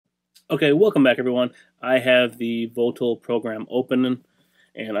Okay, welcome back everyone. I have the Votol program open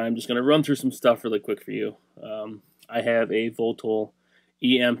and I'm just going to run through some stuff really quick for you. I have a Votol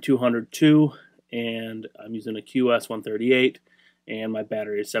EM202 and I'm using a QS138 and my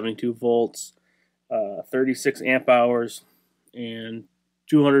battery is 72 volts, 36 amp hours, and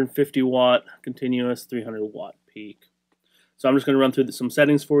 250 watt continuous, 300 watt peak. So I'm just going to run through some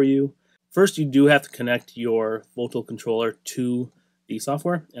settings for you. First, you do have to connect your Votol controller to the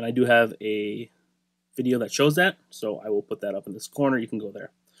software, and I do have a video that shows that, so I will put that up in this corner. You can go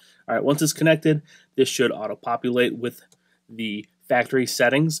there. All right, once it's connected, this should auto-populate with the factory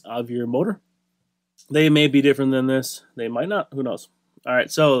settings of your motor. They may be different than this. They might not. Who knows? All right,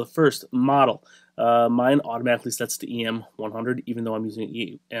 so first, model. Mine automatically sets to EM100, even though I'm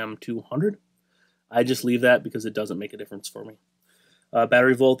using EM200. I just leave that because it doesn't make a difference for me.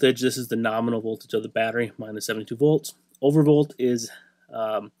 Battery voltage, this is the nominal voltage of the battery. Mine is 72 volts. Overvolt is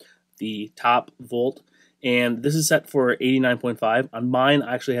the top volt, and this is set for 89.5. On mine,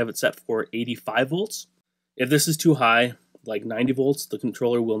 I actually have it set for 85 volts. If this is too high, like 90 volts, the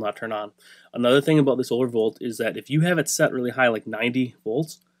controller will not turn on. Another thing about this overvolt is that if you have it set really high, like 90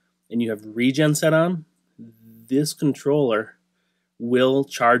 volts, and you have regen set on, this controller will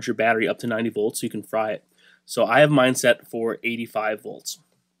charge your battery up to 90 volts so you can fry it. So I have mine set for 85 volts.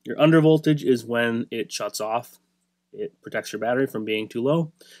 Your undervoltage is when it shuts off. It protects your battery from being too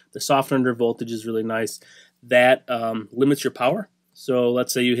low. The soft undervoltage is really nice. That limits your power. So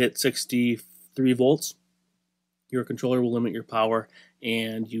let's say you hit 63 volts. Your controller will limit your power,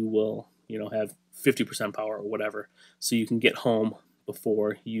 and you will, have 50% power or whatever, so you can get home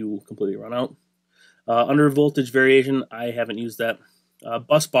before you completely run out. Under voltage variation, I haven't used that.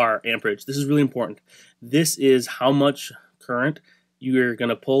 Bus bar amperage. This is really important. This is how much current you're going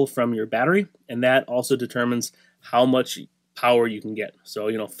to pull from your battery, and that also determines how much power you can get. So,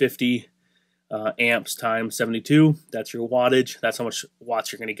 50 amps times 72, that's your wattage. That's how much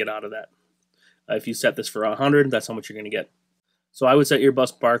watts you're going to get out of that. If you set this for 100, that's how much you're going to get. So I would set your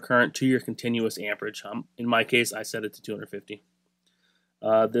bus bar current to your continuous amperage. In my case, I set it to 250.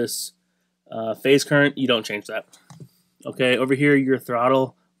 This phase current, you don't change that. Okay, over here, your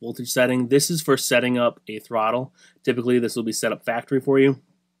throttle voltage setting. This is for setting up a throttle. Typically, this will be set up factory for you.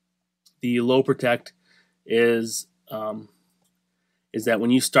 The low protect is that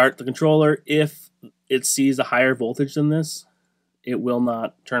when you start the controller, if it sees a higher voltage than this, it will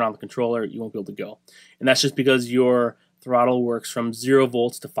not turn on the controller. You won't be able to go. And that's just because your throttle works from 0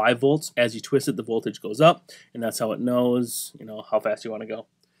 volts to 5 volts. As you twist it, the voltage goes up, and that's how it knows, how fast you want to go.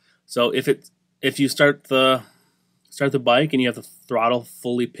 So if you start the bike and you have the throttle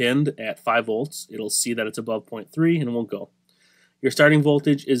fully pinned at 5 volts, it'll see that it's above 0.3 and it won't go. Your starting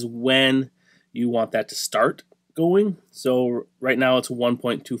voltage is when you want that to start going. So right now it's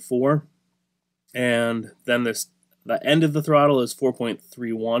 1.24, and then the end of the throttle is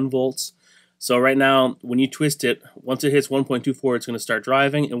 4.31 volts. So right now, when you twist it, once it hits 1.24, it's going to start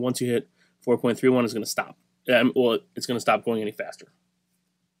driving, and once you hit 4.31, it's going to stop. Well, it's going to stop going any faster.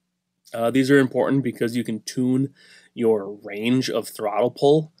 These are important because you can tune your range of throttle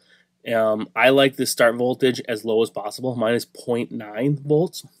pull. I like the start voltage as low as possible. Mine is 0.9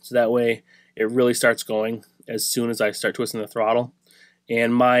 volts, so that way it really starts going as soon as I start twisting the throttle.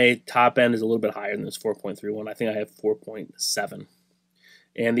 And my top end is a little bit higher than this 4.31. I think I have 4.7.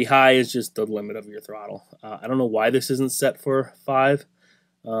 And the high is just the limit of your throttle. I don't know why this isn't set for 5.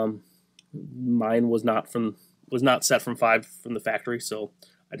 Mine was not set from 5 from the factory, so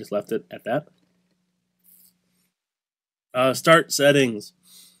I just left it at that. Start settings.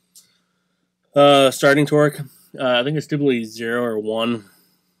 Starting torque. I think it's typically 0 or 1.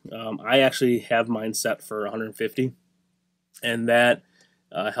 I actually have mine set for 150, and that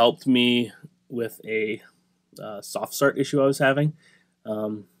helped me with a soft start issue I was having.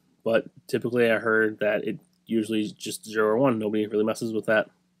 But typically I heard that it usually is just 0 or 1. Nobody really messes with that.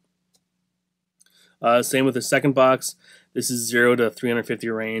 Same with the second box. This is 0 to 350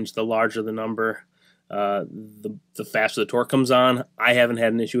 range. The larger the number, the faster the torque comes on. I haven't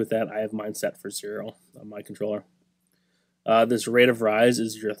had an issue with that. I have mine set for 0 on my controller. This rate of rise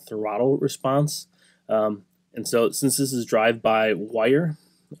is your throttle response. And so since this is drive-by-wire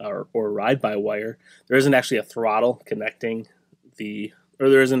or ride-by-wire, there isn't actually a throttle connecting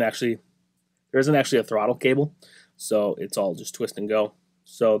there isn't actually a throttle cable. So it's all just twist and go.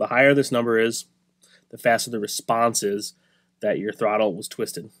 So the higher this number is, the faster the response is that your throttle was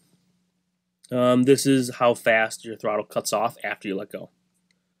twisted. This is how fast your throttle cuts off after you let go.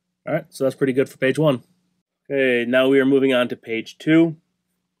 All right, so that's pretty good for page 1. Okay, now we are moving on to page 2.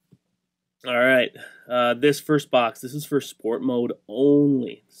 All right, this first box, this is for sport mode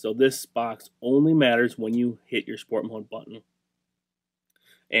only. So this box only matters when you hit your sport mode button.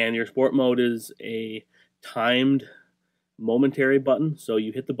 And your sport mode is a timed momentary button. So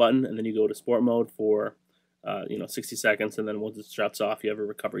you hit the button and then you go to sport mode for 60 seconds, and then once it shuts off, you have a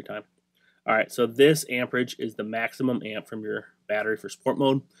recovery time. All right, so this amperage is the maximum amp from your battery for sport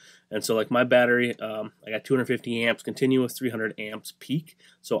mode. And so like my battery, I got 250 amps continuous, 300 amps peak.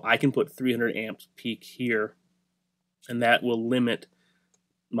 So I can put 300 amps peak here, and that will limit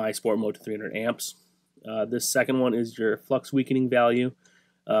my sport mode to 300 amps. This second one is your flux weakening value.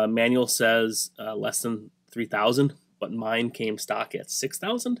 Manual says less than 3,000, but mine came stock at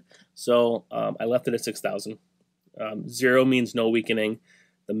 6,000. So I left it at 6,000. 0 means no weakening.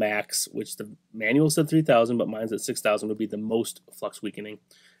 The max, which the manual said 3,000, but mine's at 6,000, would be the most flux weakening.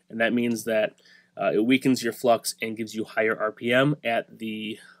 And that means that it weakens your flux and gives you higher RPM at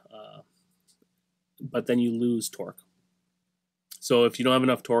the, but then you lose torque. So if you don't have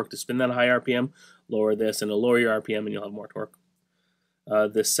enough torque to spin that high RPM, lower this and it'll lower your RPM and you'll have more torque.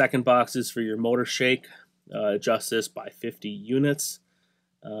 The second box is for your motor shake. Adjust this by 50 units.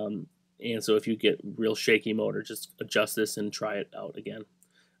 And so if you get real shaky motor, just adjust this and try it out again.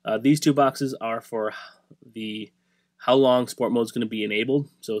 These two boxes are for the how long sport mode is going to be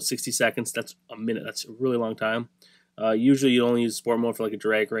enabled. So 60 seconds, that's a minute. That's a really long time. Usually you only use sport mode for like a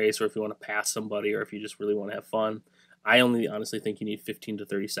drag race, or if you want to pass somebody, or if you just really want to have fun. I only honestly think you need 15 to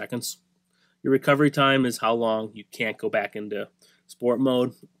 30 seconds. Your recovery time is how long you can't go back into sport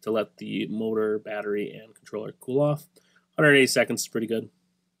mode to let the motor, battery, and controller cool off. 180 seconds is pretty good.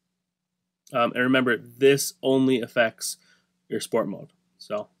 And remember, this only affects your sport mode.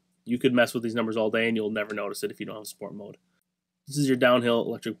 So you could mess with these numbers all day and you'll never notice it if you don't have sport mode. This is your downhill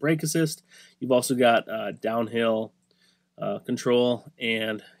electric brake assist. You've also got downhill control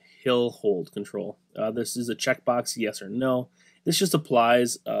and hill hold control. This is a checkbox, yes or no. This just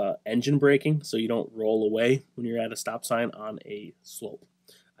applies engine braking so you don't roll away when you're at a stop sign on a slope.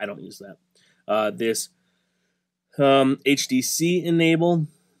 I don't use that. This HDC enable.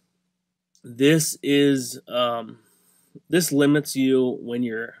 This is this limits you when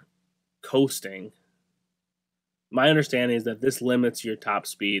you're coasting. My understanding is that this limits your top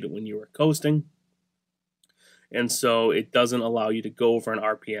speed when you are coasting, and so it doesn't allow you to go over an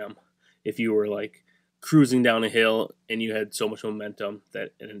RPM if you were like cruising down a hill and you had so much momentum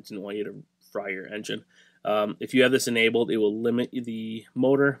that it didn't want you to fry your engine. If you have this enabled, it will limit the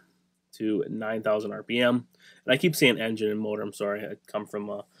motor to 9,000 RPM. And I keep saying engine and motor. I'm sorry. I come from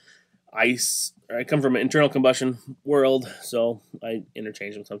I come from an internal combustion world, so I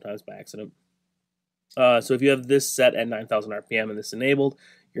interchange them sometimes by accident. So if you have this set at 9,000 RPM and this enabled,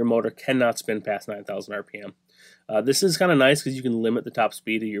 your motor cannot spin past 9,000 RPM. This is kind of nice because you can limit the top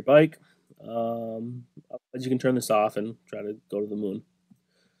speed of your bike. But you can turn this off and try to go to the moon.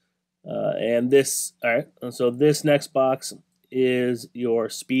 And this, all right, so this next box is your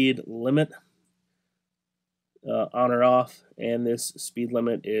speed limit. On or off, and this speed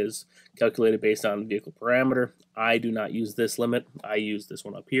limit is calculated based on vehicle parameter. I do not use this limit. I use this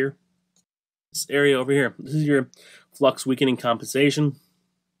one up here. This area over here, this is your flux weakening compensation.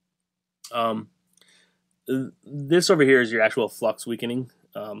 This over here is your actual flux weakening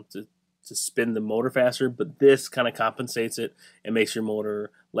to spin the motor faster, but this kind of compensates it and makes your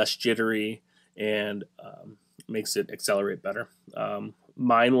motor less jittery and makes it accelerate better.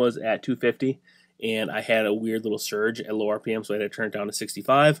 Mine was at 250. And I had a weird little surge at low RPM, so I had to turn it down to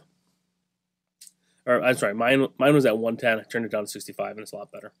 65. Or I'm sorry, mine was at 110. I turned it down to 65, and it's a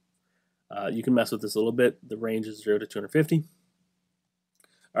lot better. You can mess with this a little bit. The range is 0 to 250.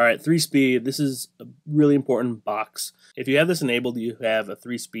 All right, 3-speed. This is a really important box. If you have this enabled, you have a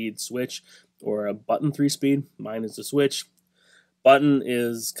 3-speed switch or a button 3-speed. Mine is a switch. Button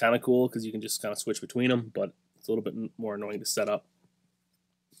is kind of cool because you can just kind of switch between them, but it's a little bit more annoying to set up.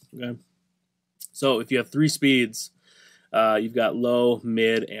 Okay. So if you have 3 speeds, you've got low,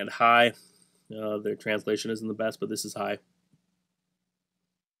 mid, and high. Their translation isn't the best, but this is high.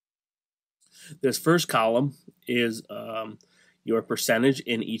 This first column is your percentage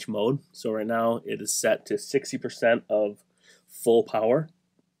in each mode. So right now it is set to 60% of full power.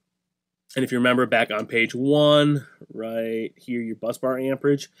 And if you remember back on page 1, right here, your bus bar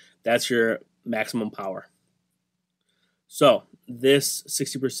amperage, that's your maximum power. So this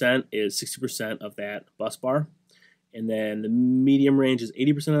 60% is 60% of that bus bar. And then the medium range is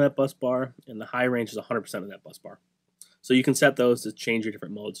 80% of that bus bar, and the high range is 100% of that bus bar. So you can set those to change your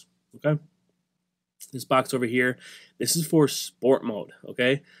different modes, okay? This box over here, this is for sport mode,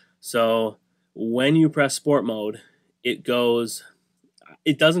 okay? So when you press sport mode, it goes,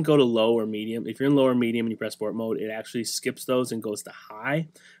 It doesn't go to low or medium. If you're in low or medium and you press sport mode, it actually skips those and goes to high,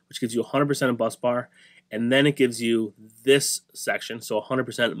 which gives you 100% of bus bar. And then it gives you this section, so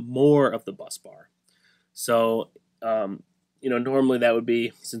 100% more of the bus bar. So, normally that would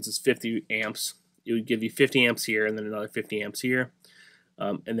be, since it's 50 amps, it would give you 50 amps here and then another 50 amps here.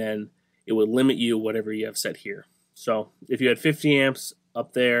 And then it would limit you whatever you have set here. So if you had 50 amps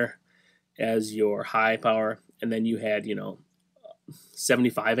up there as your high power, and then you had,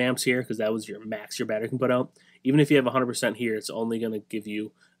 75 amps here, because that was your max your battery can put out. Even if you have 100% here, it's only going to give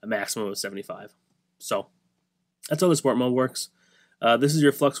you a maximum of 75. So that's how the sport mode works. This is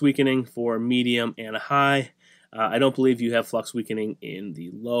your flux weakening for medium and high. I don't believe you have flux weakening in the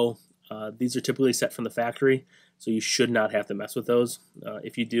low. These are typically set from the factory, so you should not have to mess with those.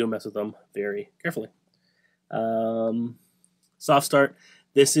 If you do, mess with them very carefully. Soft start.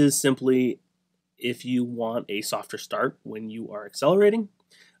 This is simply if you want a softer start when you are accelerating.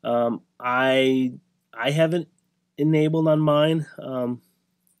 I haven't enabled on mine,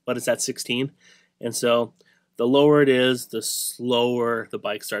 but it's at 16. And so the lower it is, the slower the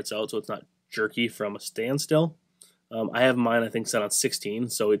bike starts out, so it's not jerky from a standstill. I have mine, I think, set on 16,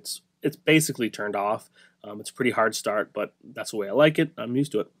 so it's basically turned off. It's a pretty hard start, but that's the way I like it. I'm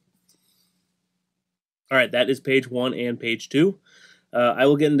used to it. All right, that is page 1 and page 2. I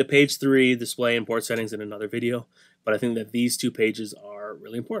will get into page 3, display and port settings, in another video, but I think that these 2 pages are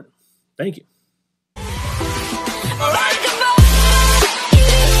really important. Thank you.